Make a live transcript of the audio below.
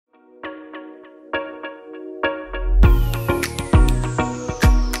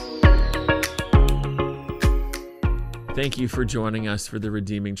Thank you for joining us for the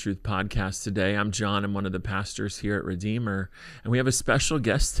Redeeming Truth podcast today. I'm John. I'm one of the pastors here at Redeemer, and we have a special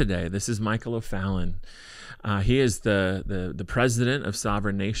guest today. This is Michael O'Fallon. He is the president of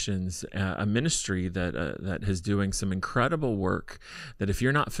Sovereign Nations, a ministry that is doing some incredible work. That if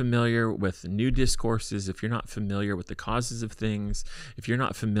you're not familiar with new discourses, if you're not familiar with the causes of things, if you're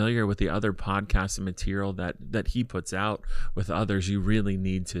not familiar with the other podcasts and material that he puts out with others, you really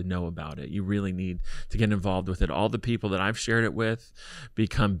need to know about it. You really need to get involved with it. All the people that I've shared it with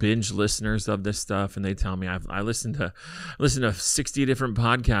become binge listeners of this stuff, and they tell me I listened to 60 different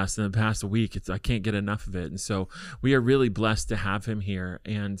podcasts in the past week. I can't get enough of it. And so we are really blessed to have him here.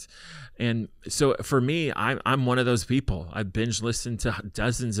 And so for me, I'm one of those people. I binge listen to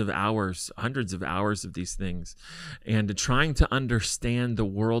dozens of hours, hundreds of hours of these things, and trying to understand the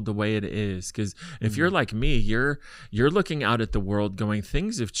world the way it is. Because if you're like me, you're looking out at the world going,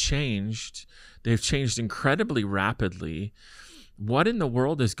 things have changed. They've changed incredibly rapidly. What in the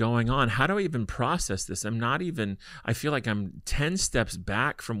world is going on? How do I even process this? I feel like I'm 10 steps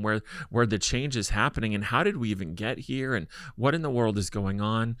back from where the change is happening. And how did we even get here? And what in the world is going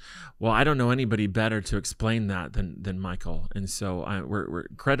on? Well, I don't know anybody better to explain that than Michael. And so we're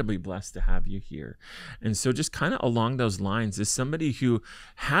incredibly blessed to have you here. And so just kind of along those lines, as somebody who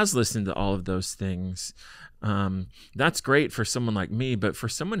has listened to all of those things, that's great for someone like me, but for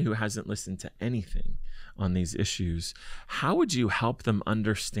someone who hasn't listened to anything on these issues, how would you help them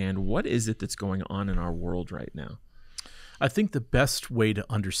understand what is it that's going on in our world right now? I think the best way to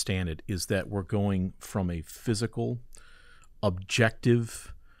understand it is that we're going from a physical,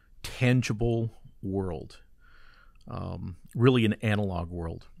 objective, tangible world, really an analog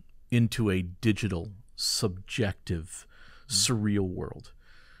world, into a digital, subjective, surreal world.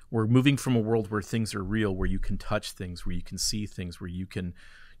 We're moving from a world where things are real, where you can touch things, where you can see things, where you can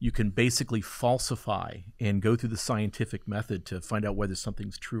basically falsify and go through the scientific method to find out whether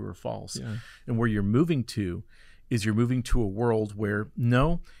something's true or false. Yeah. And where you're moving to is you're moving to a world where,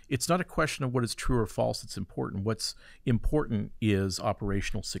 no, it's not a question of what is true or false that's important. What's important is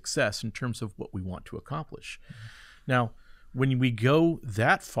operational success in terms of what we want to accomplish. Now, when we go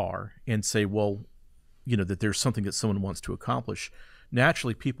that far and say, well, that there's something that someone wants to accomplish,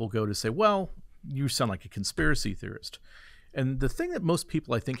 naturally people go to say, well, you sound like a conspiracy theorist. And the thing that most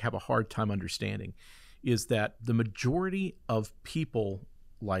people, I think, have a hard time understanding is that the majority of people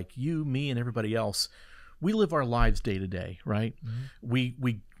like you, me, and everybody else, we live our lives day to day, right?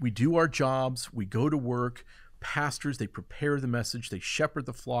 Mm-hmm. We do our jobs, we go to work. Pastors, they prepare the message, they shepherd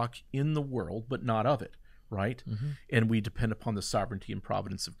the flock in the world, but not of it, right? Mm-hmm. And we depend upon the sovereignty and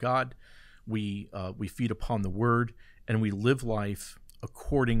providence of God. We feed upon the word, and we live life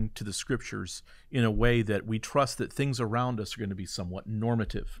according to the scriptures in a way that we trust that things around us are going to be somewhat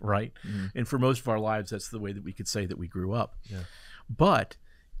normative, right? Mm-hmm. And for most of our lives, that's the way that we could say that we grew up. Yeah. But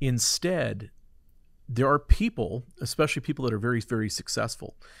instead, there are people, especially people that are very, very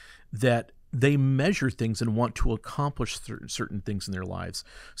successful, that they measure things and want to accomplish certain things in their lives.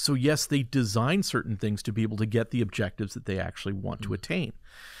 So yes, they design certain things to be able to get the objectives that they actually want to attain.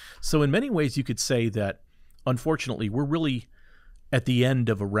 So in many ways, you could say that, unfortunately, we're really at the end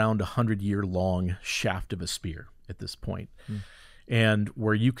of around 100-year-long shaft of a spear at this point. And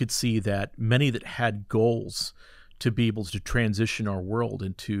where you could see that many that had goals to be able to transition our world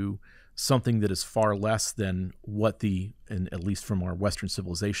into something that is far less than what and at least from our Western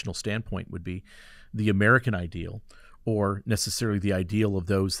civilizational standpoint, would be the American ideal, or necessarily the ideal of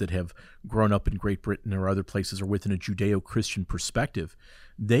those that have grown up in Great Britain or other places, or within a Judeo-Christian perspective.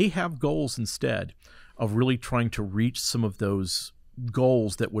 They have goals instead of really trying to reach some of those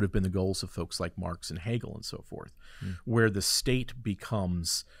goals that would have been the goals of folks like Marx and Hegel and so forth, where the state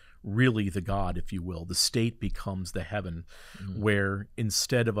becomes really the God, if you will. The state becomes the heaven, where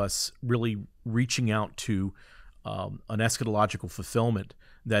instead of us really reaching out to an eschatological fulfillment,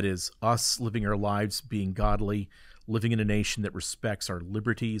 that is us living our lives being godly, living in a nation that respects our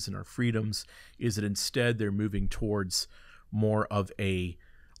liberties and our freedoms, is that instead they're moving towards more of a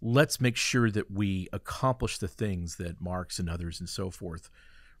let's make sure that we accomplish the things that Marx and others and so forth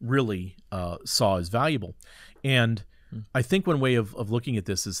really saw as valuable. And I think one way of looking at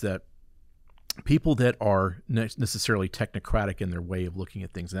this is that people that are necessarily technocratic in their way of looking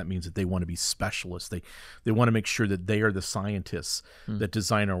at things, and that means that they want to be specialists, they want to make sure that they are the scientists that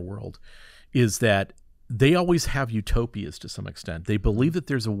design our world, is that they always have utopias to some extent. They believe that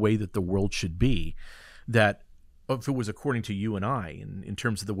there's a way that the world should be, that if it was according to you and I, in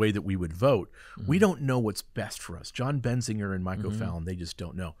terms of the way that we would vote, we don't know what's best for us. Jon Benzinger and Michael O'Fallon, they just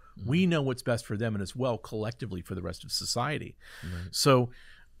don't know. We know what's best for them, and as well collectively for the rest of society. So,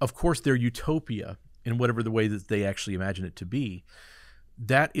 of course, their utopia in whatever the way that they actually imagine it to be,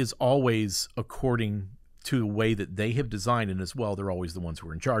 that is always according to the way that they have designed, and as well, they're always the ones who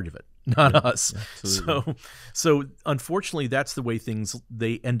are in charge of it, not us. Absolutely. So unfortunately, that's the way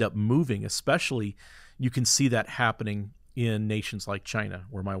they end up moving. Especially, you can see that happening in nations like China,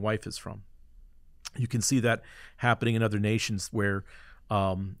 where my wife is from. You can see that happening in other nations where,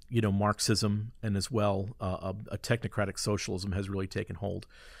 Marxism and as well a technocratic socialism has really taken hold.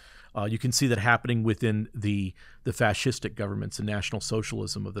 You can see that happening within the fascistic governments and National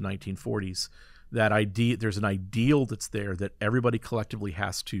Socialism of the 1940s. That idea, there's an ideal that's there that everybody collectively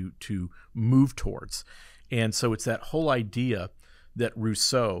has to move towards. And so it's that whole idea that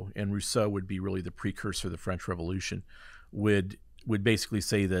Rousseau would be really the precursor of the French Revolution, would basically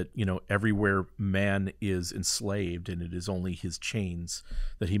say that, everywhere man is enslaved, and it is only his chains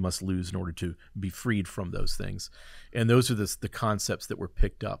that he must lose in order to be freed from those things. And those are the concepts that were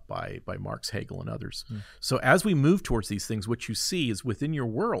picked up by Marx, Hegel, and others. So as we move towards these things, what you see is within your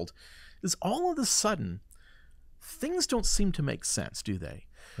world is all of a sudden things don't seem to make sense, do they?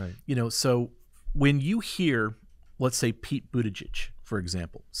 Right. So when you hear, let's say, Pete Buttigieg, for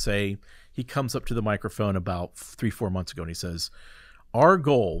example, say he comes up to the microphone about 3-4 months ago and he says, our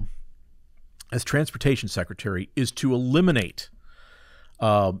goal as transportation secretary is to eliminate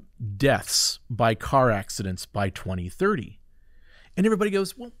deaths by car accidents by 2030. And everybody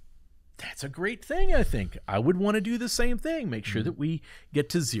goes, well, that's a great thing, I think. I would want to do the same thing, make sure that we get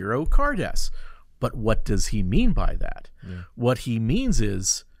to 0 car deaths. But what does he mean by that? Yeah. What he means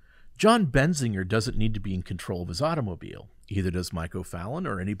is Jon Benzinger doesn't need to be in control of his automobile. Either does Mike O'Fallon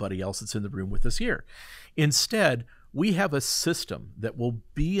or anybody else that's in the room with us here. Instead, we have a system that will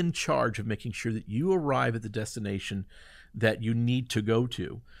be in charge of making sure that you arrive at the destination that you need to go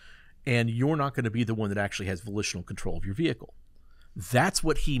to, and you're not going to be the one that actually has volitional control of your vehicle. That's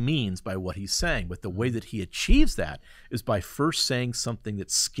what he means by what he's saying. But the way that he achieves that is by first saying something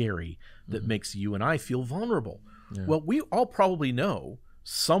that's scary, that makes you and I feel vulnerable. Yeah. Well, we all probably know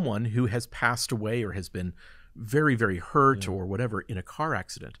someone who has passed away or has been very, very hurt or whatever in a car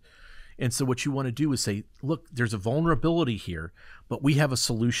accident. And so what you want to do is say, look, there's a vulnerability here, but we have a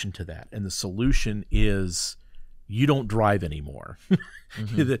solution to that. And the solution is you don't drive anymore.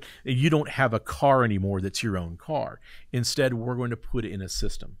 That you don't have a car anymore that's your own car. Instead, we're going to put it in a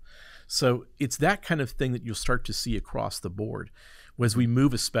system. So it's that kind of thing that you'll start to see across the board as we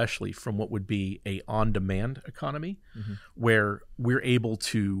move, especially from what would be a on-demand economy, where we're able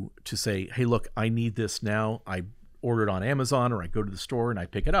to say, hey, look, I need this now. I order it on Amazon, or I go to the store and I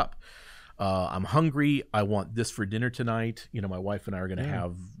pick it up. I'm hungry. I want this for dinner tonight. My wife and I are going to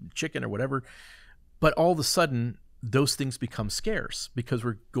have chicken or whatever. But all of a sudden, those things become scarce because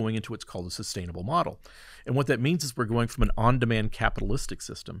we're going into what's called a sustainable model. And what that means is we're going from an on-demand capitalistic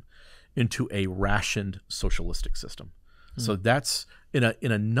system into a rationed socialistic system. So that's, in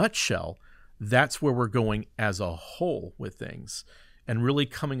a nutshell, that's where we're going as a whole with things, and really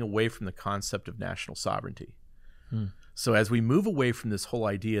coming away from the concept of national sovereignty. So as we move away from this whole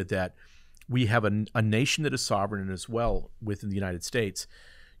idea that we have a nation that is sovereign, and as well within the United States,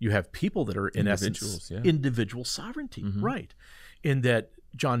 you have people that are in essence individual sovereignty, right? In that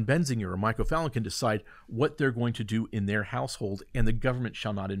Jon Benzinger or Mike O'Fallon can decide what they're going to do in their household, and the government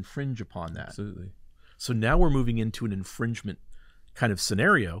shall not infringe upon that. Absolutely. So now we're moving into an infringement kind of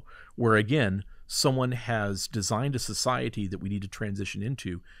scenario where, again, someone has designed a society that we need to transition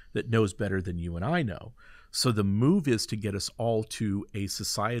into that knows better than you and I know. So the move is to get us all to a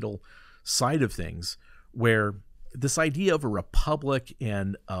societal side of things where this idea of a republic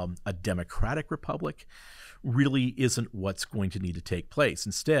and a democratic republic really isn't what's going to need to take place.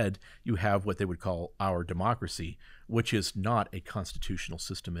 Instead, you have what they would call our democracy, which is not a constitutional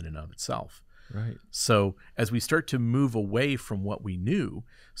system in and of itself. Right. So as we start to move away from what we knew,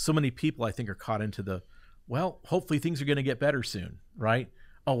 so many people, I think, are caught into the, well, hopefully things are going to get better soon, right?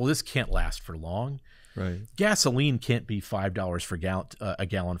 Oh, well, this can't last for long. Right. Gasoline can't be $5 for a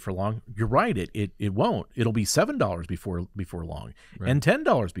gallon for long. You're right. It won't. It'll be $7 before long, and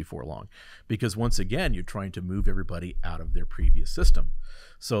 $10 before long, because once again, you're trying to move everybody out of their previous system.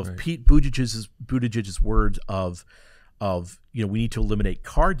 So if Pete Buttigieg's words of we need to eliminate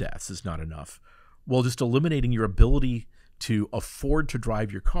car deaths is not enough, well, just eliminating your ability to afford to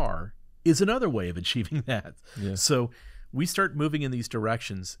drive your car is another way of achieving that. Yeah. So we start moving in these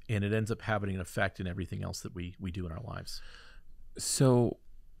directions, and it ends up having an effect in everything else that we do in our lives. So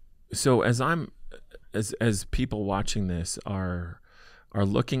as people watching this are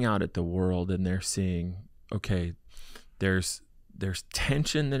looking out at the world, and they're seeing, okay, there's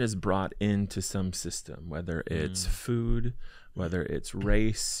tension that is brought into some system, whether it's food, whether it's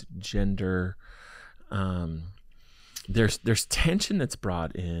race, gender, there's tension that's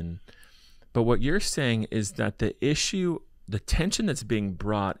brought in, but what you're saying is that the tension that's being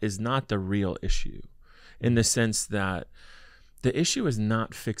brought is not the real issue, in the sense that the issue is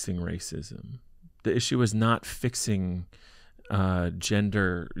not fixing racism. The issue is not fixing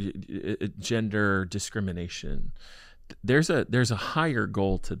gender discrimination. There's a higher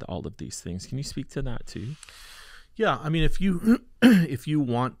goal to all of these things. Can you speak to that too? Yeah, I mean, if you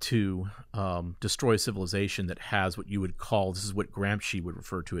want to destroy a civilization that has what you would call, this is what Gramsci would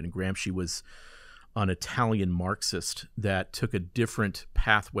refer to it, and Gramsci was an Italian Marxist that took a different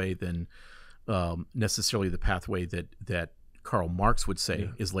pathway than necessarily the pathway that Karl Marx would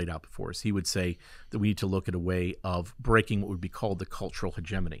say is laid out before us. He would say that we need to look at a way of breaking what would be called the cultural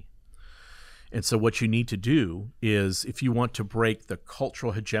hegemony. And so what you need to do is, if you want to break the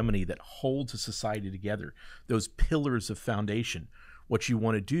cultural hegemony that holds a society together, those pillars of foundation, what you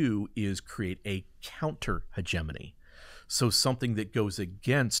want to do is create a counter hegemony. So something that goes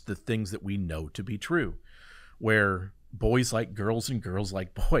against the things that we know to be true, where boys like girls and girls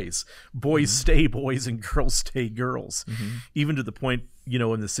like boys. Boys stay boys and girls stay girls. Even to the point, in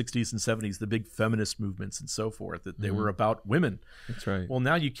the 60s and 70s, the big feminist movements and so forth, that they were about women. That's right. Well,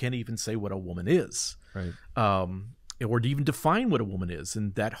 now you can't even say what a woman is. Right. Or to even define what a woman is.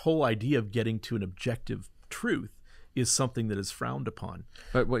 And that whole idea of getting to an objective truth is something that is frowned upon.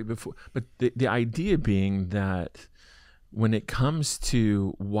 But the idea being that when it comes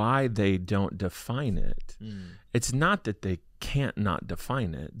to why they don't define it, it's not that they can't not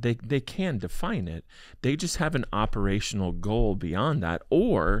define it. They can define it. They just have an operational goal beyond that,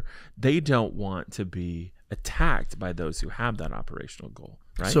 or they don't want to be attacked by those who have that operational goal.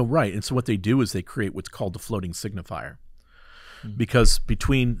 Right. And so what they do is they create what's called the floating signifier. Because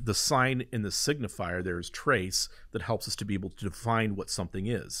between the sign and the signifier, there is trace that helps us to be able to define what something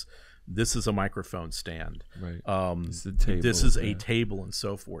is. This is a microphone stand. Right. This is a table and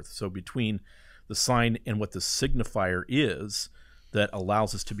so forth. So between the sign and what the signifier is that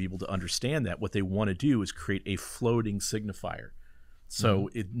allows us to be able to understand that, what they want to do is create a floating signifier. So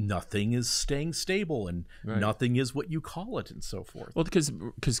nothing is staying stable, and nothing is what you call it, and so forth. Well,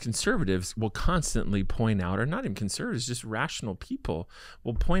 because conservatives will constantly point out, or not even conservatives, just rational people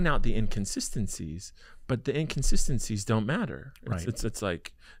will point out the inconsistencies, but the inconsistencies don't matter. It's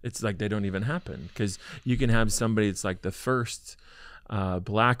like they don't even happen, because you can have somebody that's like the first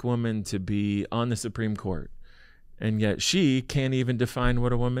black woman to be on the Supreme Court, and yet she can't even define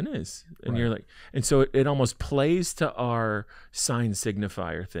what a woman is. And you're like, and so it almost plays to our sign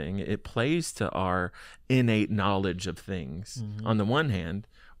signifier thing. It plays to our innate knowledge of things on the one hand,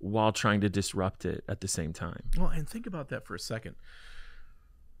 while trying to disrupt it at the same time. Well, and think about that for a second.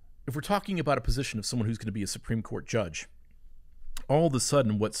 If we're talking about a position of someone who's going to be a Supreme Court judge, all of a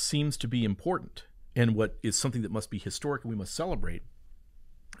sudden what seems to be important, and what is something that must be historic and we must celebrate,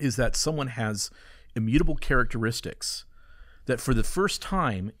 is that someone has immutable characteristics that for the first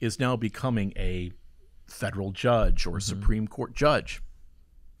time is now becoming a federal judge or a Supreme Court judge,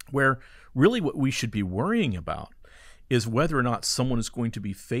 where really what we should be worrying about is whether or not someone is going to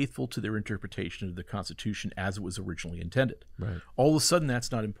be faithful to their interpretation of the Constitution as it was originally intended. Right. All of a sudden,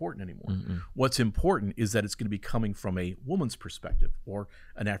 that's not important anymore. What's important is that it's going to be coming from a woman's perspective, or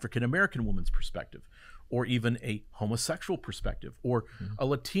an African-American woman's perspective, or even a homosexual perspective, or a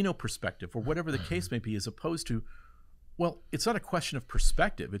Latino perspective, or whatever the case may be, as opposed to, well, it's not a question of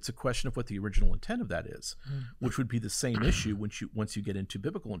perspective, it's a question of what the original intent of that is, which would be the same issue once you get into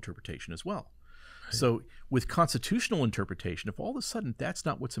biblical interpretation as well. So with constitutional interpretation, if all of a sudden that's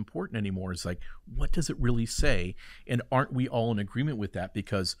not what's important anymore, it's like, what does it really say? And aren't we all in agreement with that?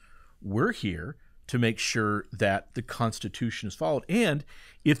 Because we're here to make sure that the Constitution is followed. And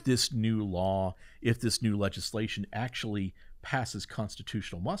if this new law, if this new legislation actually passes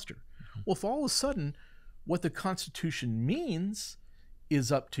constitutional muster, well, if all of a sudden what the Constitution means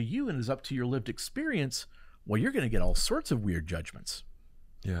is up to you and is up to your lived experience, well, you're going to get all sorts of weird judgments.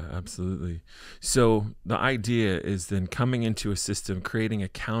 Yeah, absolutely. So the idea is then coming into a system, creating a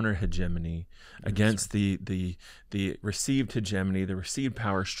counter hegemony against the received hegemony, the received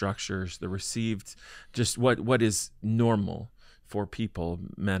power structures, the received just what is normal for people.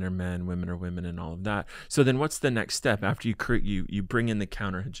 Men are men, women are women, and all of that. So then what's the next step after you bring in the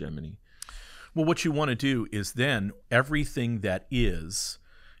counter hegemony? Well, what you want to do is then everything that is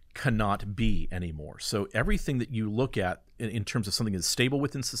cannot be anymore. So everything that you look at in terms of something that's stable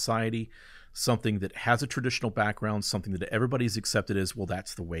within society, something that has a traditional background, something that everybody's accepted as, well,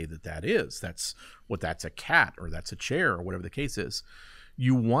 that's the way that is. That's a cat, or that's a chair, or whatever the case is.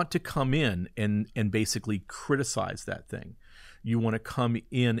 You want to come in and basically criticize that thing. You want to come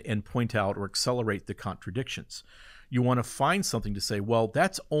in and point out or accelerate the contradictions. You want to find something to say, well,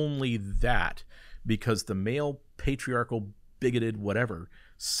 that's only that because the male patriarchal bigoted whatever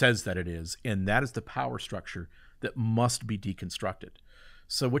says that it is, and that is the power structure that must be deconstructed.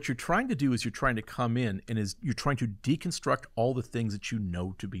 So what you're trying to do is you're trying to come in and you're trying to deconstruct all the things that you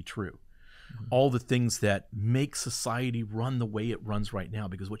know to be true, all the things that make society run the way it runs right now,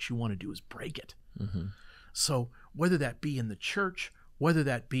 because what you want to do is break it. So whether that be in the church, whether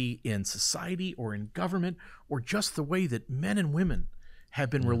that be in society or in government, or just the way that men and women have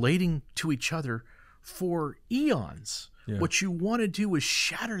been relating to each other for eons, what you want to do is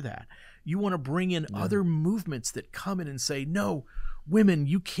shatter that. You want to bring in other movements that come in and say, no, women,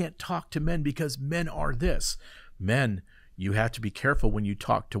 you can't talk to men because men are this. Men, you have to be careful when you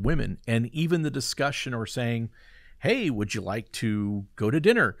talk to women. And even the discussion or saying, hey, would you like to go to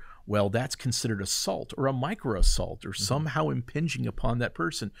dinner? Well, that's considered assault or a micro assault or somehow impinging upon that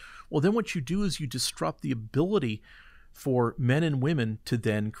person. Well, then what you do is you disrupt the ability for men and women to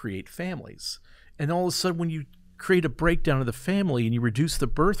then create families. And all of a sudden, when you create a breakdown of the family and you reduce the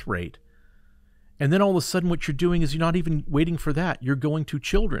birth rate, and then all of a sudden what you're doing is you're not even waiting for that. You're going to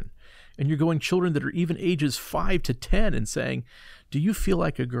children. And you're going children that are even ages 5 to 10 and saying, do you feel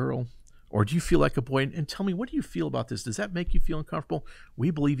like a girl? Or do you feel like a boy? And tell me, what do you feel about this? Does that make you feel uncomfortable?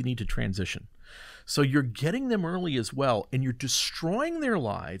 We believe you need to transition. So you're getting them early as well, and you're destroying their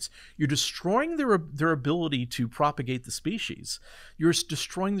lives. You're destroying their ability to propagate the species. You're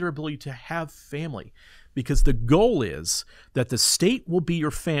destroying their ability to have family, because the goal is that the state will be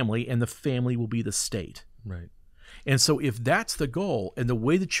your family and the family will be the state. Right. And so if that's the goal, and the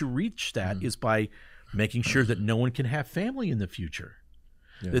way that you reach that is by making sure that no one can have family in the future,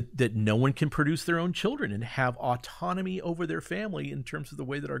 that no one can produce their own children and have autonomy over their family in terms of the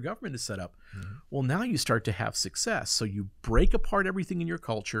way that our government is set up. Well, now you start to have success. So you break apart everything in your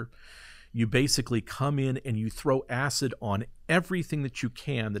culture. You basically come in and you throw acid on everything that you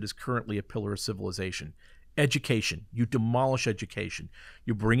can that is currently a pillar of civilization. Education, you demolish education.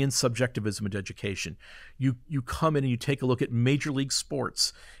 You bring in subjectivism into education. You come in and you take a look at major league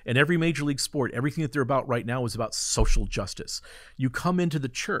sports, and every major league sport, everything that they're about right now is about social justice. You come into the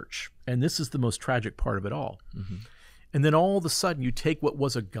church, and this is the most tragic part of it all. And then all of a sudden you take what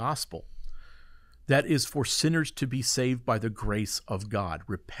was a gospel that is for sinners to be saved by the grace of God,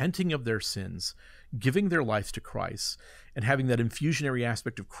 repenting of their sins, giving their lives to Christ, and having that infusionary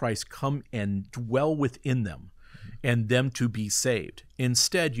aspect of Christ come and dwell within them and them to be saved.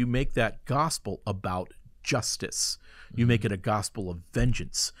 Instead, you make that gospel about justice. You make it a gospel of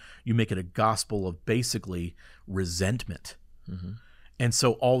vengeance. You make it a gospel of basically resentment. And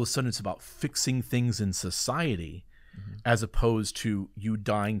so all of a sudden it's about fixing things in society as opposed to you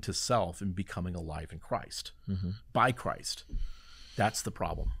dying to self and becoming alive in Christ, by Christ. That's the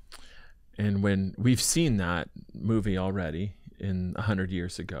problem. And when we've seen that movie already in 100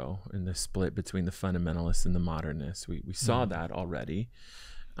 years ago, in the split between the fundamentalists and the modernists, we saw that already.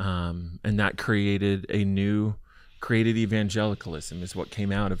 And that created evangelicalism is what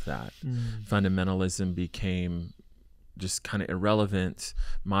came out of that. Fundamentalism became just kind of irrelevant.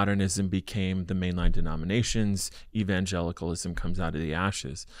 Modernism became the mainline denominations. Evangelicalism comes out of the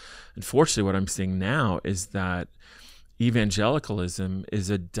ashes. Unfortunately, what I'm seeing now is that evangelicalism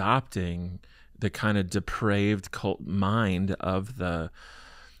is adopting the kind of depraved cult mind of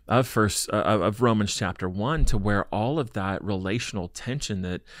Romans chapter 1, to where all of that relational tension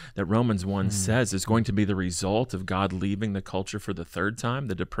that Romans 1 says is going to be the result of God leaving the culture for the third time,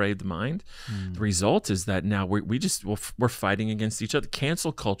 the depraved mind. The result is that now we're fighting against each other.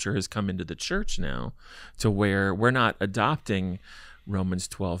 Cancel culture has come into the church now, to where we're not adopting Romans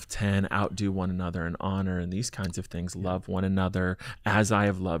 12:10, outdo one another in honor and these kinds of things. Love one another as I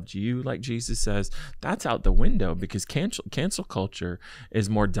have loved you, like Jesus says. That's out the window, because cancel culture is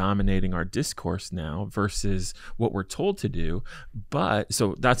more dominating our discourse now versus what we're told to do. But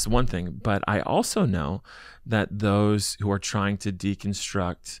so that's one thing. But I also know that those who are trying to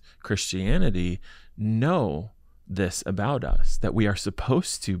deconstruct Christianity know this about us, that we are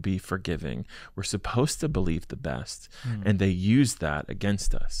supposed to be forgiving, we're supposed to believe the best, and they use that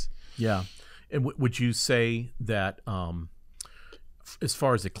against us. Yeah. And would you say that as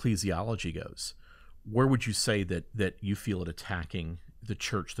far as ecclesiology goes, where would you say that you feel it attacking the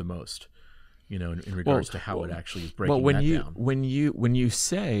church the most, in regards to how it actually is breaking down? When you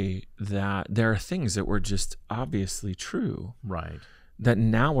say that there are things that were just obviously true, right, that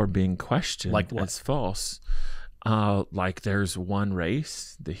now are being questioned like what? As false. Like there's one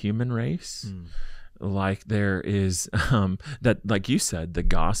race, the human race. like there is that, like you said, the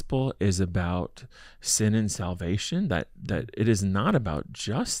gospel is about sin and salvation, that it is not about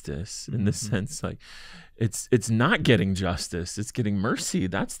justice in the sense, like it's not getting justice, it's getting mercy.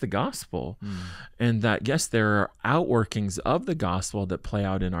 That's the gospel. And that, yes, there are outworkings of the gospel that play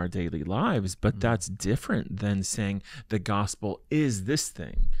out in our daily lives, but that's different than saying the gospel is this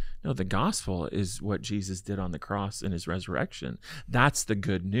thing. No, the gospel is what Jesus did on the cross in his resurrection. That's the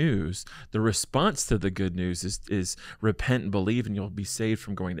good news. The response to the good news is repent and believe, and you'll be saved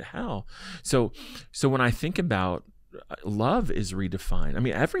from going to hell. So when I think about love is redefined. I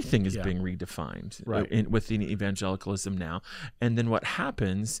mean, everything is being redefined within evangelicalism now. And then what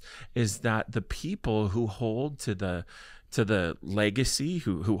happens is that the people who hold to the legacy,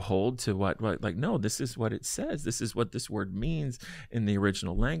 who hold to what like, no, this is what it says, this is what this word means in the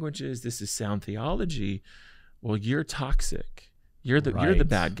original languages, this is sound theology. Well, you're toxic. You're the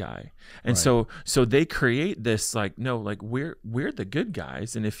bad guy. And so they create this, like, no, like we're the good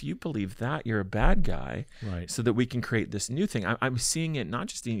guys, and if you believe that, you're a bad guy. So that we can create this new thing. I'm seeing it not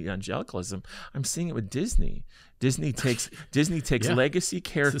just in evangelicalism, I'm seeing it with Disney. Disney takes legacy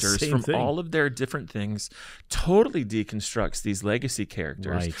characters from all of their different things, totally deconstructs these legacy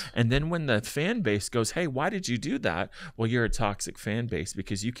characters. And then when the fan base goes, hey, why did you do that? Well, you're a toxic fan base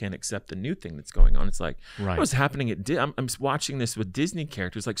because you can't accept the new thing that's going on. It's like, what was happening at I'm watching this with Disney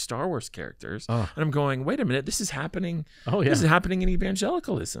characters, like Star Wars characters, and I'm going, wait a minute, this is happening. This is happening in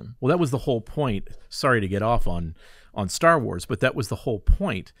evangelicalism. Well, that was the whole point. Sorry to get off on Star Wars, but that was the whole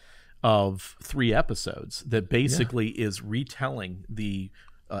point of 3 episodes that basically is retelling the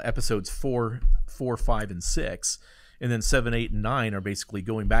episodes 4, 5, and 6, and then 7, 8, and 9 are basically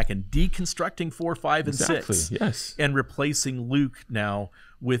going back and deconstructing 4, 5, and 6, and replacing Luke now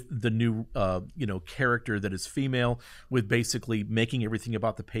with the new character that is female, with basically making everything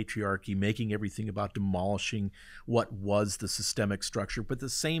about the patriarchy, making everything about demolishing what was the systemic structure. But the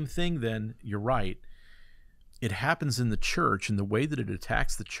same thing, then, you're right, it happens in the church, and the way that it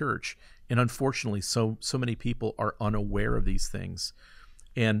attacks the church, and unfortunately so many people are unaware of these things,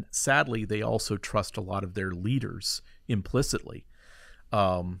 and sadly they also trust a lot of their leaders implicitly,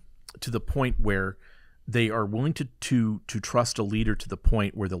 to the point where they are willing to trust a leader to the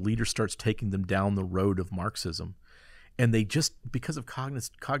point where the leader starts taking them down the road of Marxism, and they just, because of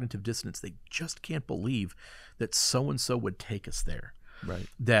cognitive dissonance, they just can't believe that so-and-so would take us there.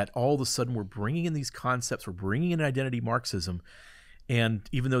 That all of a sudden we're bringing in these concepts, we're bringing in identity Marxism, and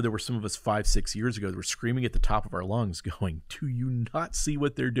even though there were some of us 5, 6 years ago that were screaming at the top of our lungs going, do you not see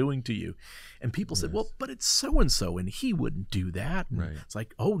what they're doing to you? And people said, well, but it's so-and-so, and he wouldn't do that. It's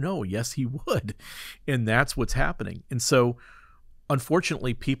like, oh no, yes he would. And that's what's happening. And so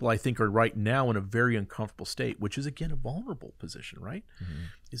unfortunately, people, I think, are right now in a very uncomfortable state, which is, again, a vulnerable position, right?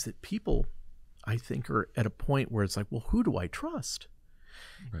 Is that people, I think, are at a point where it's like, well, who do I trust?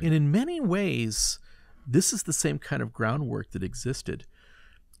 And in many ways, this is the same kind of groundwork that existed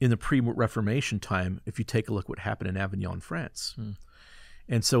in the pre-Reformation time, if you take a look at what happened in Avignon, France.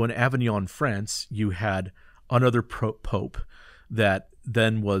 And so in Avignon, France, you had another pope that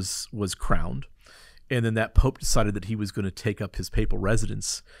then was crowned. And then that pope decided that he was going to take up his papal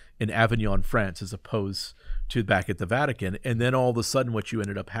residence in Avignon, France, as opposed to back at the Vatican. And then all of a sudden what you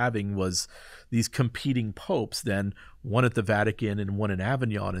ended up having was these competing popes, then one at the Vatican and one in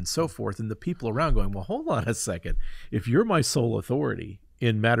Avignon and so forth. And the people around going, well, hold on a second. If you're my sole authority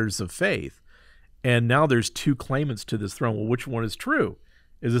in matters of faith, and now there's 2 claimants to this throne, well, which one is true?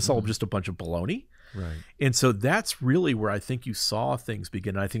 Is this all just a bunch of baloney? And so that's really where I think you saw things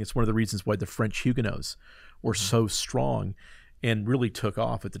begin. And I think it's one of the reasons why the French Huguenots were so strong and really took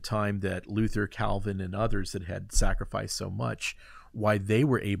off at the time that Luther, Calvin, and others that had sacrificed so much, why they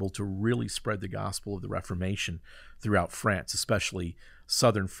were able to really spread the gospel of the Reformation throughout France, especially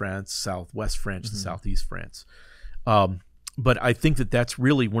southern France, southwest France, and southeast France. But I think that that's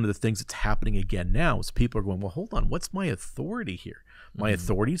really one of the things that's happening again now is people are going, well, hold on, what's my authority here? My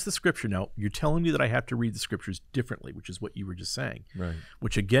authority is the scripture. Now, you're telling me that I have to read the scriptures differently, which is what you were just saying.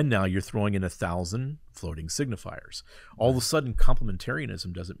 Which, again, now you're throwing in 1,000 floating signifiers. All of a sudden,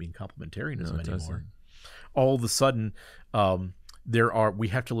 complementarianism doesn't mean complementarianism anymore. Doesn't. All of a sudden, we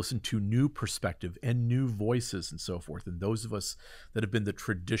have to listen to new perspective and new voices and so forth. And those of us that have been the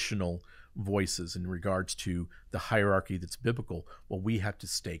traditional voices in regards to the hierarchy that's biblical, well, we have to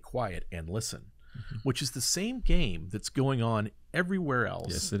stay quiet and listen. Which is the same game that's going on everywhere else.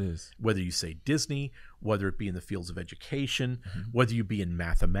 Yes, it is. Whether you say Disney, whether it be in the fields of education, whether you be in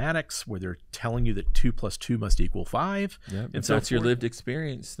mathematics, where they're telling you that 2 + 2 must equal 5. If that's your lived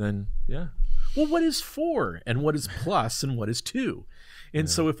experience, then well, what is 4 and what is plus and what is 2? And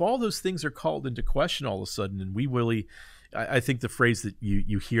so if all those things are called into question all of a sudden, and we really, I think the phrase that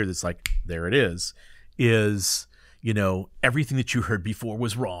you hear that's like, there it is, everything that you heard before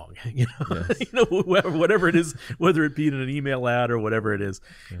was wrong. Yes. Whatever it is, whether it be in an email ad or whatever it is,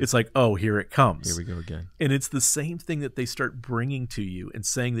 it's like, oh, here it comes. Here we go again. And it's the same thing that they start bringing to you and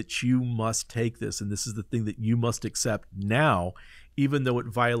saying that you must take this, and this is the thing that you must accept now, even though it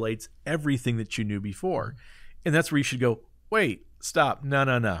violates everything that you knew before. And that's where you should go, wait, stop.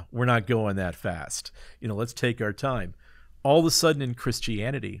 No. We're not going that fast. Let's take our time. All of a sudden in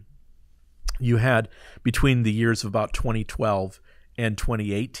Christianity, you had, between the years of about 2012 and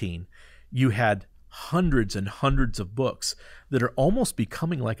 2018, you had hundreds and hundreds of books that are almost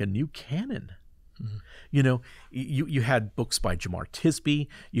becoming like a new canon. Mm-hmm. You had books by Jamar Tisby,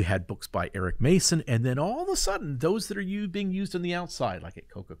 you had books by Eric Mason, and then all of a sudden, those that are being used on the outside, like at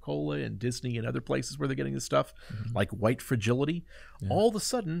Coca-Cola and Disney and other places where they're getting this stuff, like white fragility, all of a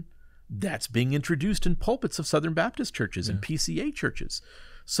sudden, that's being introduced in pulpits of Southern Baptist churches and PCA churches.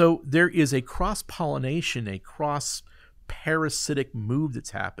 So there is a cross-pollination, a cross-parasitic move that's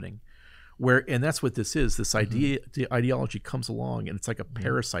happening, and that's what this is. This idea, the ideology comes along, and it's like a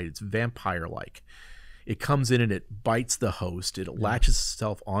parasite. It's vampire-like. It comes in and it bites the host. It latches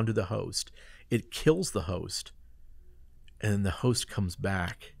itself onto the host. It kills the host, and then the host comes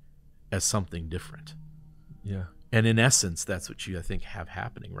back as something different. Yeah. And in essence, that's what I think have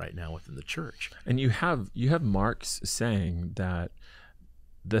happening right now within the church. And you have Marx saying that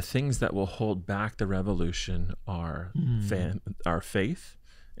the things that will hold back the revolution are faith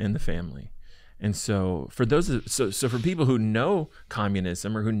and the family. And so for for people who know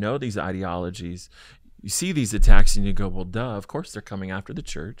communism or who know these ideologies, you see these attacks and you go, well, duh, of course they're coming after the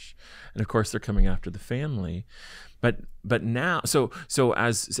church, and of course they're coming after the family. But now, so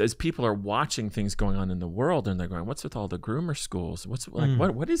as people are watching things going on in the world, and they're going, what's with all the groomer schools?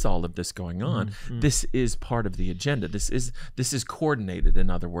 What is all of this going on? This is part of the agenda. This is coordinated.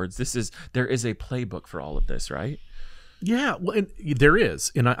 In other words, there is a playbook for all of this, right? Yeah, well, and there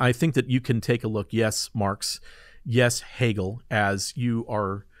is, and I think that you can take a look. Yes, Marx, yes, Hegel, as you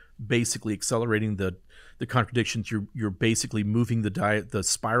are basically accelerating the contradictions. You're basically moving the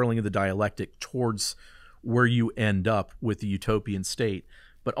spiraling of the dialectic towards where you end up with the utopian state.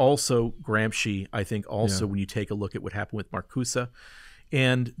 But also Gramsci, I think also when you take a look at what happened with Marcuse,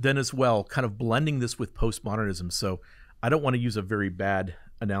 and then as well kind of blending this with postmodernism. So I don't want to use a very bad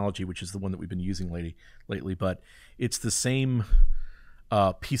analogy, which is the one that we've been using lately, but it's the same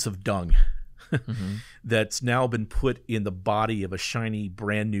piece of dung that's now been put in the body of a shiny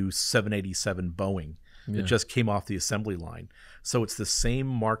brand new 787 Boeing that just came off the assembly line. So it's the same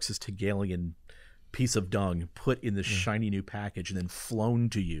Marxist Hegelian piece of dung put in this shiny new package and then flown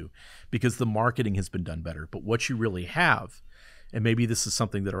to you because the marketing has been done better. But what you really have, and maybe this is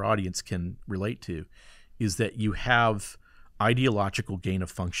something that our audience can relate to, is that you have ideological gain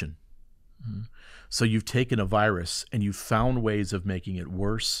of function. So you've taken a virus and you've found ways of making it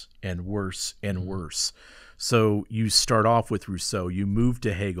worse and worse and worse. So you start off with Rousseau, you move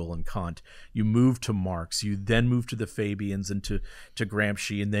to Hegel and Kant, you move to Marx, you then move to the Fabians and to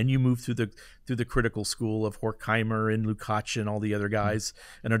Gramsci, and then you move through the critical school of Horkheimer and Lukács and all the other guys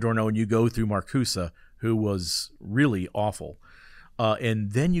and Adorno, and you go through Marcuse, who was really awful.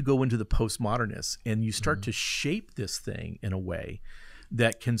 And then you go into the postmodernists and you start to shape this thing in a way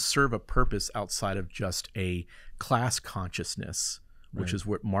that can serve a purpose outside of just a class consciousness, which is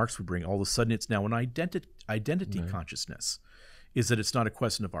what Marx would bring. All of a sudden, it's now an identity consciousness, is that it's not a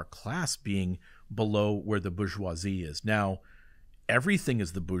question of our class being below where the bourgeoisie is. Now, everything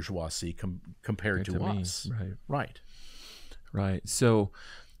is the bourgeoisie compared to us. Right. So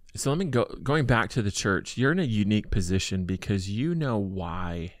let me going back to the church. You're in a unique position because you know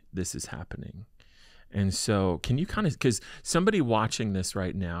why this is happening. And so can you because somebody watching this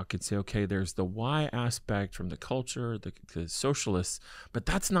right now could say, okay, there's the why aspect from the culture, the socialists, but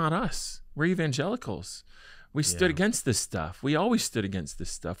that's not us. We're evangelicals. We stood against this stuff. We always stood against this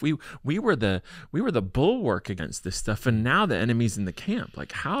stuff. We were the bulwark against this stuff, and now the enemy's in the camp.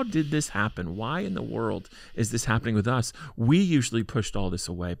 Like, how did this happen? Why in the world is this happening with us? We usually pushed all this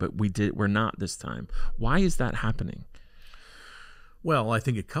away, but we're not this time. Why is that happening? Well, I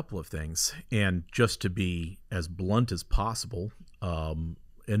think a couple of things, and just to be as blunt as possible,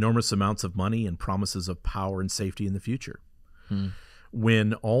 enormous amounts of money and promises of power and safety in the future.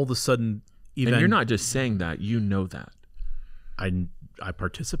 When all of a sudden, and you're not just saying that, you know that. I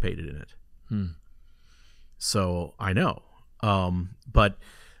participated in it. So I know. But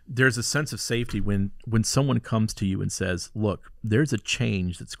there's a sense of safety when someone comes to you and says, look, there's a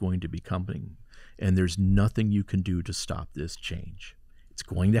change that's going to be coming, and there's nothing you can do to stop this change. It's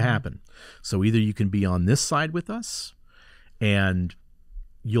going to happen. So either you can be on this side with us and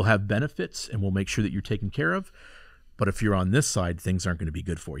you'll have benefits and we'll make sure that you're taken care of. But if you're on this side, things aren't going to be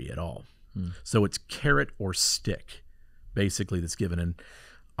good for you at all. So it's carrot or stick, basically, that's given. And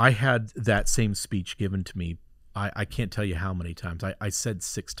I had that same speech given to me. I can't tell you how many times. I said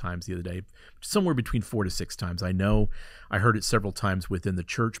 6 times the other day, somewhere between 4 to 6 times. I know I heard it several times within the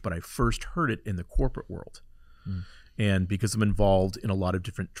church, but I first heard it in the corporate world. And because I'm involved in a lot of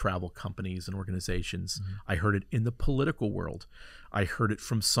different travel companies and organizations, I heard it in the political world. I heard it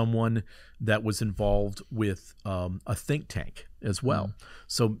from someone that was involved with a think tank as well.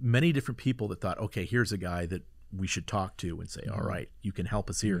 So many different people that thought, okay, here's a guy that we should talk to and say, all right, you can help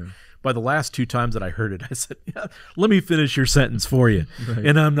us here. By the last 2 times that I heard it, I said, yeah, let me finish your sentence for you.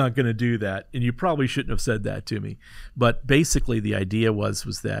 And I'm not going to do that. And you probably shouldn't have said that to me. But basically the idea was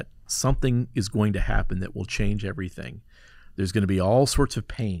that something is going to happen that will change everything. There's going to be all sorts of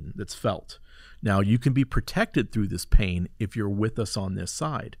pain that's felt. Now, you can be protected through this pain if you're with us on this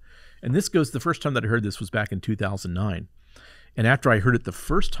side. And this goes, the first time that I heard this was back in 2009. And after I heard it the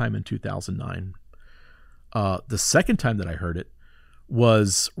first time in 2009, the second time that I heard it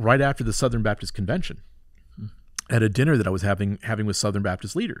was right after the Southern Baptist Convention at a dinner that I was having with Southern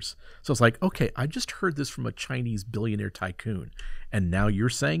Baptist leaders. So it's like, okay, I just heard this from a Chinese billionaire tycoon, and now you're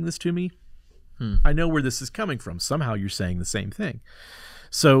saying this to me? I know where this is coming from. Somehow you're saying the same thing.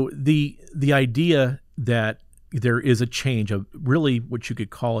 So the idea that there is a change, of really what you could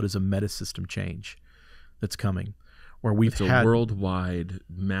call it is a metasystem change that's coming, where we've had a worldwide,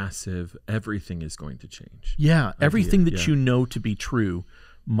 massive, everything is going to change. Yeah, everything that you know to be true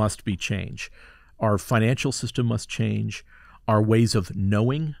must be changed. Our financial system must change. Our ways of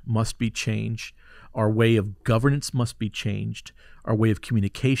knowing must be changed. Our way of governance must be changed. Our way of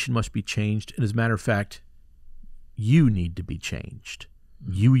communication must be changed. And as a matter of fact, you need to be changed.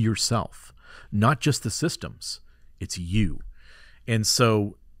 You yourself, not just the systems. It's you. And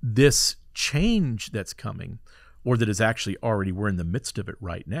so this change that's coming, or that is actually already, we're in the midst of it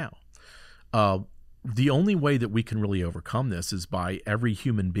right now. The only way that we can really overcome this is by every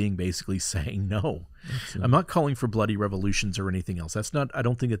human being basically saying no. I'm not calling for bloody revolutions or anything else. I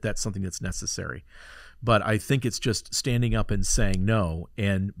don't think that that's something that's necessary. But I think it's just standing up and saying no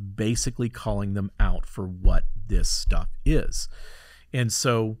and basically calling them out for what this stuff is. And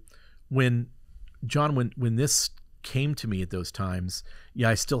so when this came to me at those times,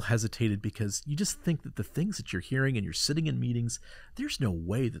 I still hesitated, because you just think that the things that you're hearing and you're sitting in meetings, there's no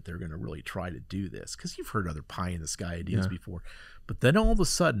way that they're going to really try to do this, because you've heard other pie in the sky ideas before. But then all of a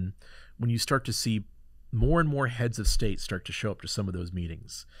sudden, when you start to see more and more heads of state start to show up to some of those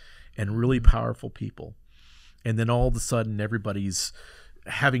meetings, and really powerful people, and then all of a sudden everybody's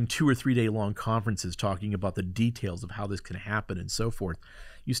having 2 or 3 day long conferences talking about the details of how this can happen and so forth,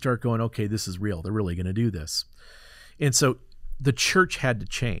 you start going, okay, this is real. They're really going to do this. And so the church had to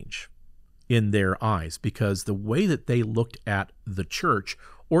change in their eyes, because the way that they looked at the church,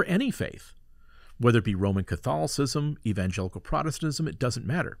 or any faith, whether it be Roman Catholicism, evangelical Protestantism, it doesn't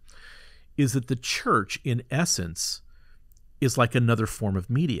matter, is that the church, in essence, is like another form of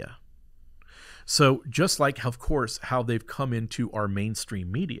media. So just like, of course, how they've come into our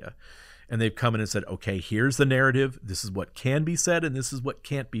mainstream media, and they've come in and said, okay, here's the narrative. This is what can be said, and this is what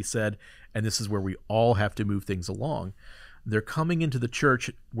can't be said, and this is where we all have to move things along. They're coming into the church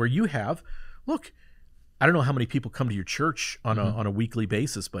where you have, look, I don't know how many people come to your church on a weekly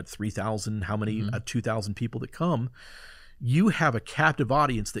basis, but 3,000, how many, 2,000 people that come. You have a captive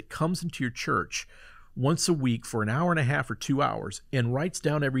audience that comes into your church once a week for an hour and a half or 2 hours and writes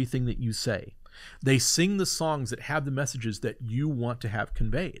down everything that you say. They sing the songs that have the messages that you want to have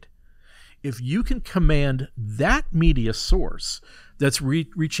conveyed. If you can command that media source that's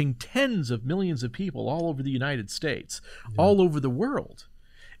reaching tens of millions of people all over the United States, all over the world,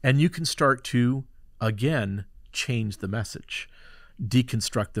 and you can start to, again, change the message,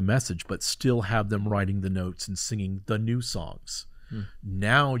 deconstruct the message, but still have them writing the notes and singing the new songs.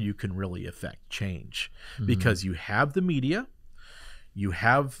 Now you can really affect change, because you have the media, you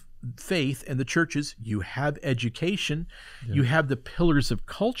have faith and the churches, you have education, you have the pillars of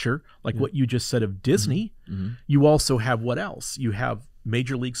culture, like what you just said of Disney. You also have what else? You have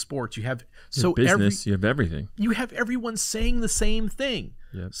Major League Sports. You have business. You have everything. You have everyone saying the same thing.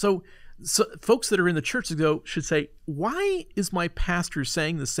 So folks that are in the church should say, why is my pastor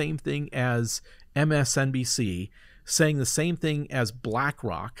saying the same thing as MSNBC, saying the same thing as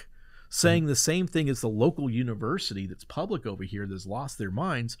BlackRock, saying the same thing as the local university that's public over here that's lost their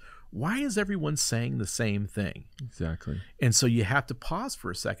minds? Why is everyone saying the same thing? Exactly. And so you have to pause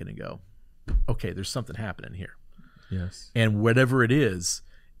for a second and go, okay, there's something happening here. Yes. And whatever it is,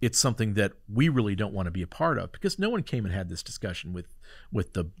 it's something that we really don't want to be a part of, because no one came and had this discussion with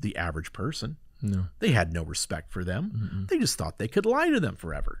the average person. No. They had no respect for them. Mm-mm. They just thought they could lie to them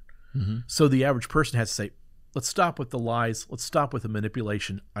forever. Mm-hmm. So the average person has to say, let's stop with the lies. Let's stop with the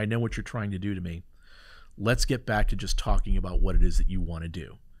manipulation. I know what you're trying to do to me. Let's get back to just talking about what it is that you want to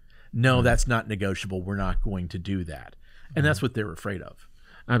do. No, that's not negotiable. We're not going to do that. And that's what they're afraid of.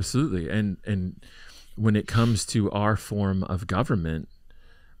 Absolutely. And when it comes to our form of government,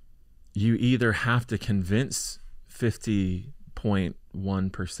 you either have to convince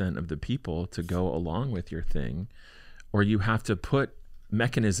 50.1% of the people to go along with your thing, or you have to put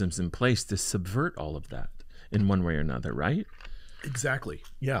mechanisms in place to subvert all of that in one way or another, right? Exactly.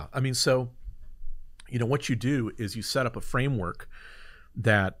 Yeah. I mean, so, what you do is you set up a framework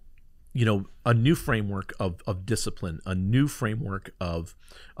that, a new framework of discipline, a new framework of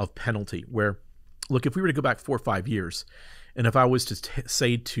penalty, where, look, if we were to go back 4 or 5 years, and if I was to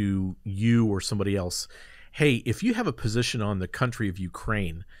say to you or somebody else, hey, if you have a position on the country of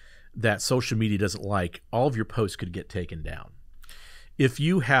Ukraine that social media doesn't like, all of your posts could get taken down. If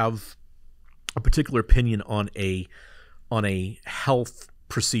you have a particular opinion on a health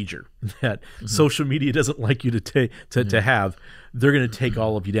procedure that social media doesn't like you to have, they're going to take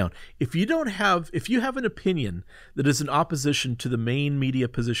all of you down. If you have an opinion that is in opposition to the main media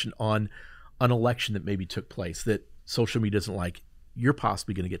position on an election that maybe took place that social media doesn't like, you're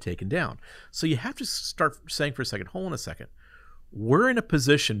possibly going to get taken down. So you have to start saying for a second, hold on a second. We're in a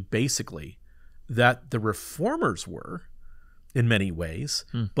position basically that the reformers were in many ways,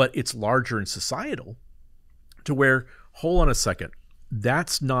 but it's larger and societal, to where, hold on a second,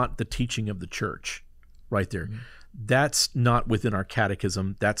 that's not the teaching of the church right there. That's not within our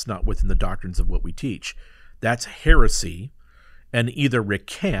catechism. That's not within the doctrines of what we teach. That's heresy, and either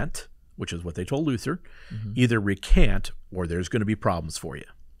recant, which is what they told Luther, either recant or there's going to be problems for you.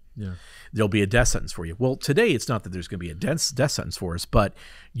 Yeah. There'll be a death sentence for you. Well, today it's not that there's going to be a death sentence for us, but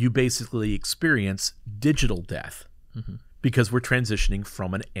you basically experience digital death because we're transitioning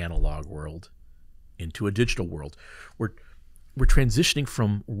from an analog world into a digital world. We're transitioning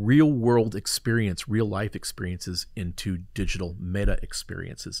from real world experience, real life experiences, into digital meta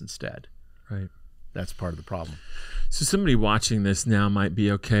experiences instead. Right. That's part of the problem. So somebody watching this now might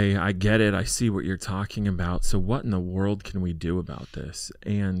be, okay, I get it. I see what you're talking about. So what in the world can we do about this?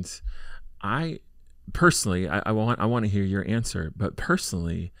 And I personally, I want to hear your answer, but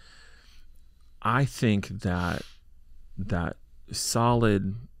personally, I think that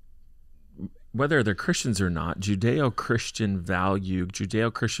solid, whether they're Christians or not, Judeo-Christian value,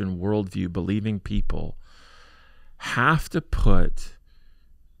 Judeo-Christian worldview, believing people have to put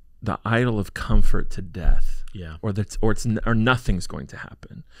the idol of comfort to death. Yeah. Or nothing's going to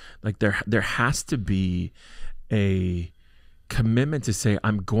happen. Like there has to be a commitment to say,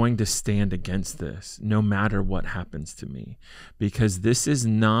 I'm going to stand against this no matter what happens to me, because this is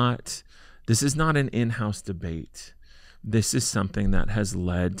not an in-house debate. This is something that has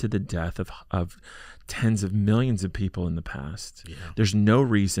led to the death of tens of millions of people in the past. Yeah. There's no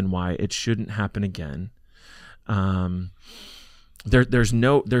reason why it shouldn't happen again. There's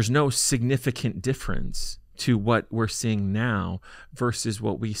no significant difference to what we're seeing now versus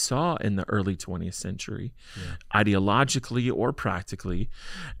what we saw in the early 20th century, ideologically or practically.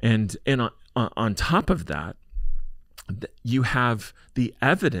 And on top of that, you have the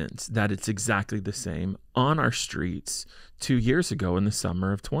evidence that it's exactly the same on our streets 2 years ago in the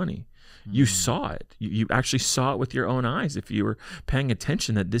summer of 20. You saw it. You actually saw it with your own eyes if you were paying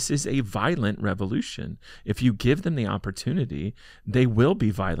attention, that this is a violent revolution. If you give them the opportunity, they will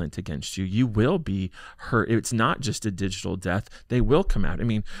be violent against you. You will be hurt. It's not just a digital death. They will come out. I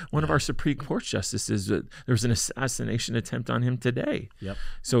mean, one of our Supreme Court justices, there was an assassination attempt on him today. Yep.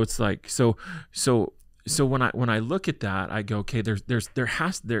 So it's like, so when I look at that, I go, okay, there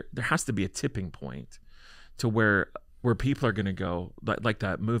has to be a tipping point to where people are going to go like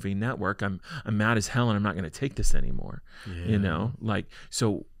that movie Network. I'm mad as hell and I'm not going to take this anymore. Yeah.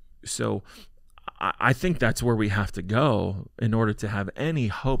 So I think that's where we have to go in order to have any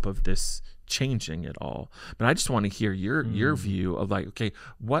hope of this changing at all. But I just want to hear your view of like, okay,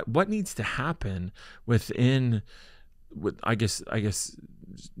 what needs to happen within, I guess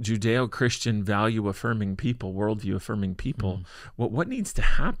Judeo-Christian value affirming people, worldview affirming people. What needs to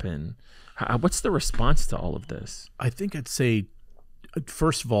happen? What's the response to all of this? I think I'd say,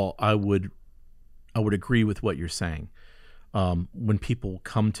 first of all, I would agree with what you're saying. When people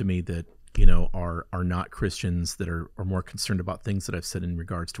come to me that are not Christians, that are more concerned about things that I've said in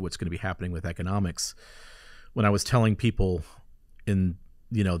regards to what's going to be happening with economics, when I was telling people in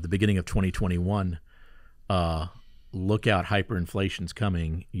the beginning of 2021, look out, hyperinflation's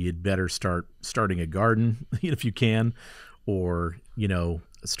coming. You'd better starting a garden if you can, or,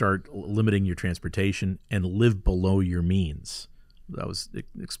 start limiting your transportation and live below your means. I was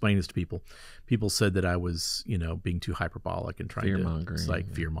explaining this to people. People said that I was, being too hyperbolic and trying fear-mongering. It's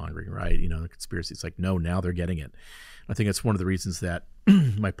like fear-mongering, right? The conspiracy. It's like, no, now they're getting it. I think that's one of the reasons that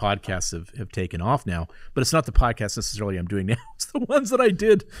my podcasts have taken off now. But it's not the podcast necessarily I'm doing now. It's the ones that I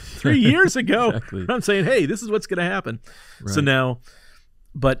did 3 years ago. Exactly. I'm saying, hey, this is what's going to happen. Right. So now,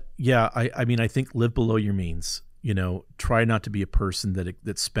 but yeah, I think live below your means. Try not to be a person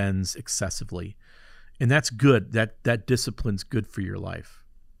that spends excessively. And that's good. That discipline's good for your life.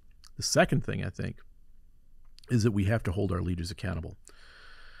 The second thing, I think, is that we have to hold our leaders accountable.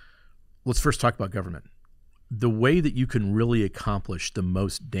 Let's first talk about government. The way that you can really accomplish the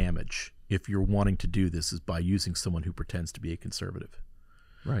most damage if you're wanting to do this is by using someone who pretends to be a conservative.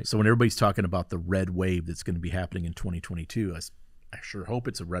 Right. So when everybody's talking about the red wave that's going to be happening in 2022, I sure hope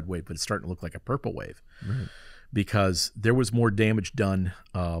it's a red wave, but it's starting to look like a purple wave. Right. Because there was more damage done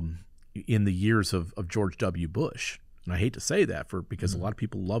in the years of George W. Bush, and I hate to say that because a lot of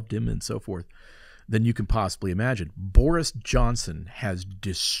people loved him and so forth, than you can possibly imagine. Boris Johnson has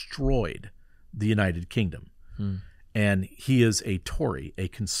destroyed the United Kingdom, and he is a Tory, a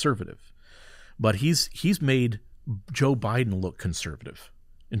conservative, but he's made Joe Biden look conservative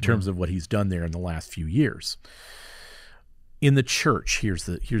in terms of what he's done there in the last few years. In the church, here's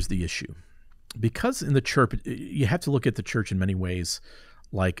the issue. Because in the church, you have to look at the church in many ways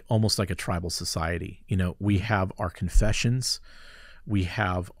almost like a tribal society. We have our confessions, we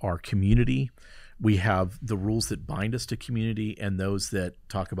have our community, we have the rules that bind us to community, and those that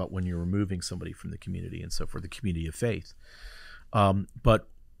talk about when you're removing somebody from the community and so forth, the community of faith. But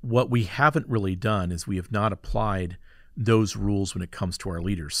what we haven't really done is we have not applied those rules when it comes to our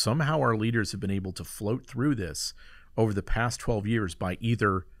leaders. Somehow our leaders have been able to float through this over the past 12 years by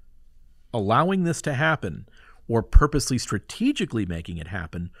either allowing this to happen or purposely strategically making it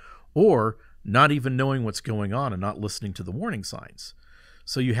happen, or not even knowing what's going on and not listening to the warning signs.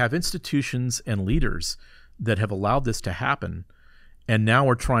 So you have institutions and leaders that have allowed this to happen, and now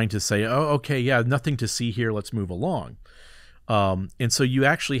we're trying to say, oh, okay, yeah, nothing to see here, let's move along. And so you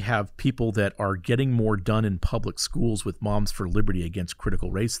actually have people that are getting more done in public schools with Moms for Liberty against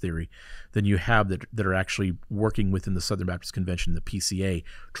critical race theory than you have that are actually working within the Southern Baptist Convention, the PCA,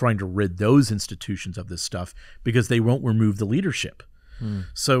 trying to rid those institutions of this stuff because they won't remove the leadership.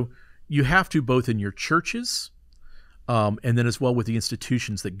 So you have to, both in your churches and then as well with the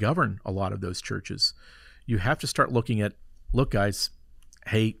institutions that govern a lot of those churches, you have to start looking at, look, guys,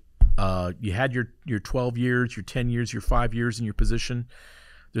 hey, you had your 12 years, your 10 years, your 5 years in your position.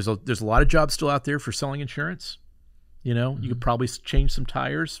 There's a lot of jobs still out there for selling insurance. You could probably change some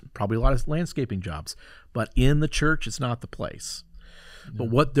tires, probably a lot of landscaping jobs. But in the church, it's not the place. No.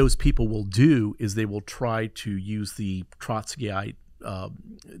 But what those people will do is they will try to use the Trotskyite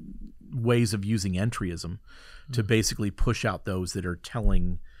ways of using entryism to basically push out those that are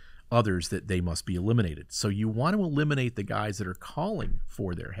telling others that they must be eliminated. So you want to eliminate the guys that are calling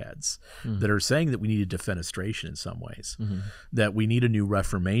for their heads, that are saying that we need a defenestration in some ways, that we need a new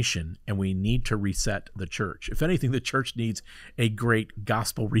reformation, and we need to reset the church. If anything, the church needs a great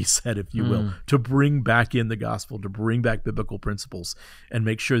gospel reset, if you will, to bring back in the gospel, to bring back biblical principles, and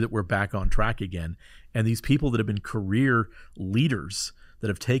make sure that we're back on track again. And these people that have been career leaders that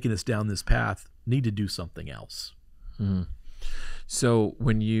have taken us down this path need to do something else. So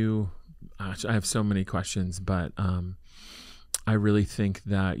when I have so many questions, but I really think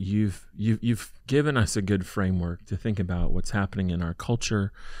that you've given us a good framework to think about what's happening in our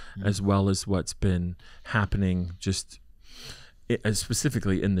culture, as well as what's been happening just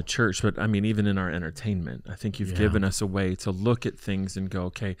specifically in the church, but I mean, even in our entertainment. I think you've given us a way to look at things and go,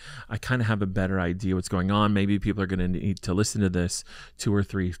 okay, I kind of have a better idea what's going on. Maybe people are going to need to listen to this 2 or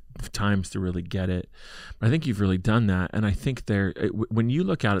 3 times to really get it. But I think you've really done that. And I think when you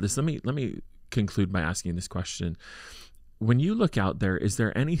look out at this, let me conclude by asking you this question. When you look out there, is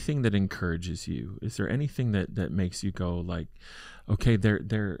there anything that encourages you? Is there anything that makes you go like, okay,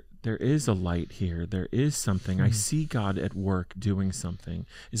 there is a light here. There is something. I see God at work doing something.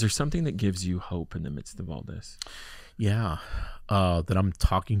 Is there something that gives you hope in the midst of all this? Yeah, that I'm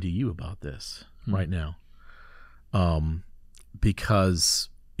talking to you about this right now. Because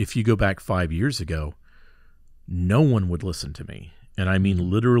if you go back 5 years ago, no one would listen to me. And I mean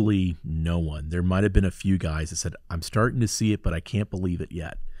literally no one. There might have been a few guys that said, I'm starting to see it, but I can't believe it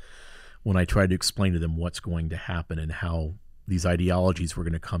yet. When I tried to explain to them what's going to happen and how these ideologies were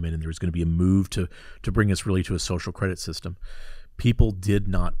going to come in and there was going to be a move to bring us really to a social credit system. People did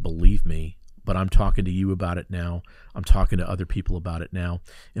not believe me, but I'm talking to you about it now. I'm talking to other people about it now.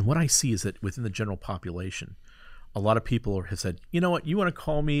 And what I see is that within the general population, a lot of people have said, you know what, you want to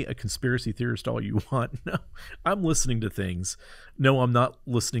call me a conspiracy theorist all you want? No, I'm listening to things. No, I'm not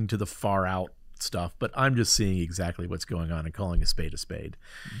listening to the far out stuff, but I'm just seeing exactly what's going on and calling a spade a spade.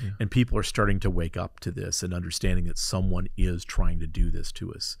 Yeah. And people are starting to wake up to this and understanding that someone is trying to do this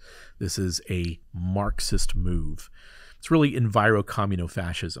to us. This is a Marxist move. It's really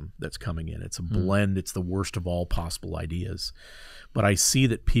enviro-communo-fascism that's coming in. It's a blend. It's the worst of all possible ideas. But I see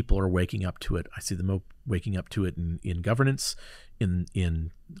that people are waking up to it. I see them waking up to it in governance, in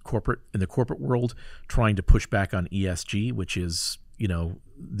the corporate world, trying to push back on ESG, which is,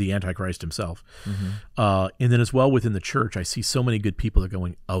 the Antichrist himself. And then as well within the church, I see so many good people that are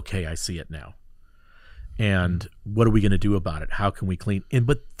going, okay, I see it now. And what are we going to do about it? How can we clean?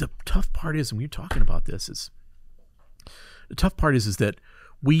 But the tough part is, and we were talking about this, is that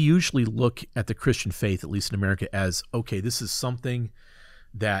we usually look at the Christian faith, at least in America, as, okay, this is something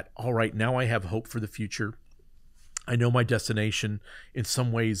that, all right, now I have hope for the future. I know my destination. In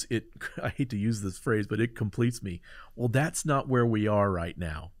some ways, I hate to use this phrase, but it completes me. Well, that's not where we are right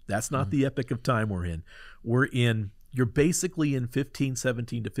now. That's not the epoch of time we're in. You're basically in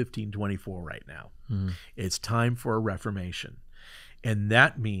 1517 to 1524 right now. It's time for a reformation. And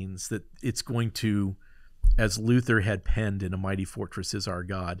that means that it's going to, as Luther had penned in A Mighty Fortress Is Our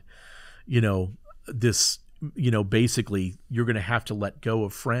God, basically you're going to have to let go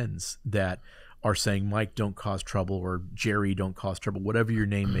of friends that are saying, Mike, don't cause trouble, or Jerry, don't cause trouble, whatever your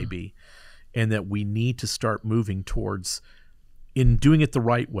name may be. And that we need to start moving towards, in doing it the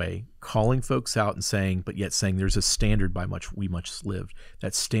right way, calling folks out and saying, but yet saying there's a standard by which we must live.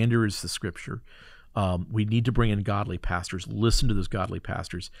 That standard is the scripture. We need to bring in godly pastors, listen to those godly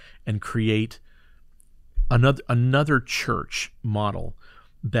pastors, and create another church model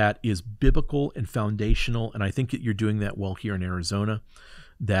that is biblical and foundational. And I think that you're doing that well here in Arizona,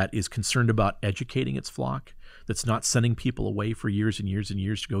 that is concerned about educating its flock, that's not sending people away for years and years and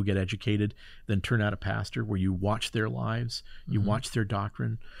years to go get educated, then turn out a pastor, where you watch their lives, you watch their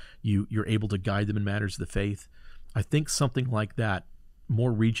doctrine, you're able to guide them in matters of the faith. I think something like that,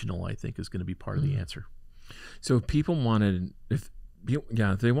 more regional, I think, is going to be part of the answer. So if people wanted, if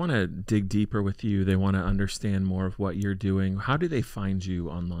they want to dig deeper with you, they want to understand more of what you're doing, how do they find you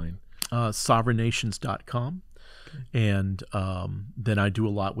online? sovereignnations.com. And then I do a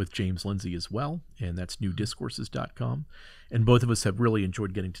lot with James Lindsay as well, and that's newdiscourses.com. And both of us have really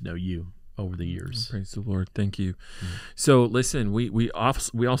enjoyed getting to know you over the years. Praise the Lord. Thank you. So listen, we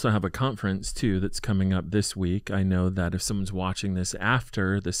also have a conference too that's coming up this week. I know that if someone's watching this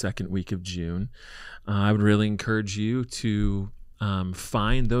after the second week of June, I would really encourage you to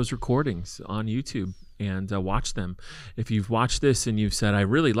find those recordings on YouTube and watch them. If you've watched this and you've said, I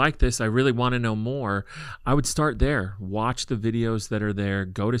really like this, I really want to know more, I would start there. Watch the videos that are there.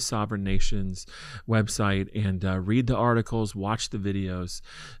 Go to Sovereign Nations website and read the articles, watch the videos.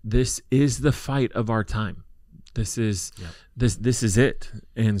 This is the fight of our time. This is this is it.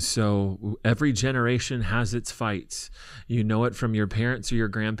 And so every generation has its fights. You know it from your parents or your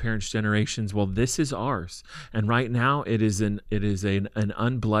grandparents' generations. Well, this is ours. And right now it is an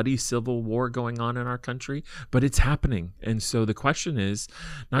unbloody civil war going on in our country, but it's happening. And so the question is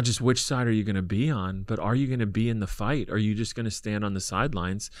not just which side are you going to be on, but are you going to be in the fight? Or are you just going to stand on the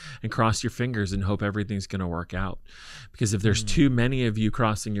sidelines and cross your fingers and hope everything's going to work out? Because if there's too many of you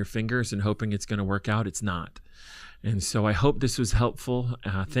crossing your fingers and hoping it's going to work out, it's not. And so I hope this was helpful.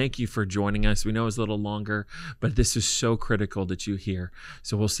 Thank you for joining us. We know it's a little longer, but this is so critical that you hear.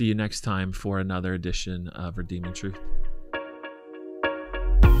 So we'll see you next time for another edition of Redeeming Truth.